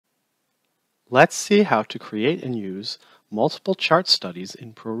Let's see how to create and use multiple chart studies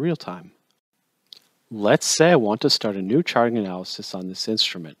in ProRealTime. Let's say I want to start a new charting analysis on this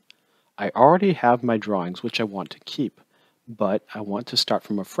instrument. I already have my drawings which I want to keep, but I want to start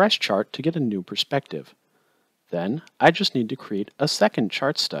from a fresh chart to get a new perspective. Then I just need to create a second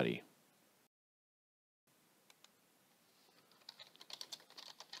chart study.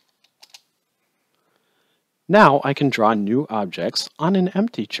 Now I can draw new objects on an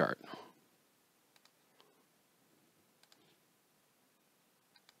empty chart.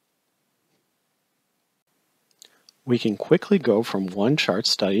 We can quickly go from one chart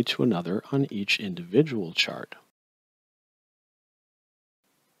study to another on each individual chart.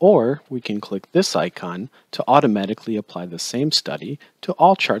 Or we can click this icon to automatically apply the same study to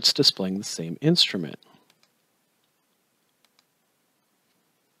all charts displaying the same instrument.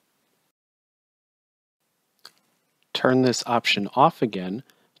 Turn this option off again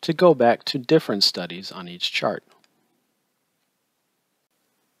to go back to different studies on each chart.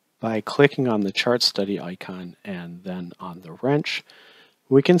 By clicking on the chart study icon and then on the wrench,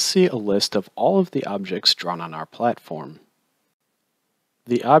 we can see a list of all of the objects drawn on our platform.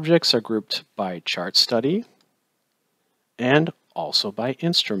 The objects are grouped by chart study and also by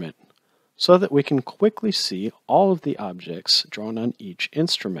instrument, so that we can quickly see all of the objects drawn on each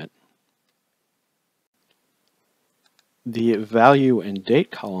instrument. The value and date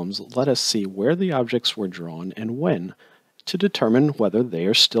columns let us see where the objects were drawn and when, to determine whether they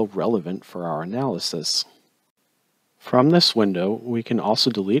are still relevant for our analysis. From this window, we can also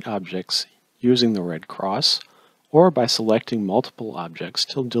delete objects using the red cross, or by selecting multiple objects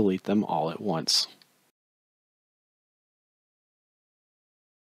to delete them all at once.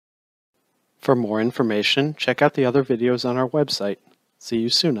 For more information, check out the other videos on our website. See you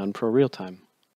soon on ProRealTime.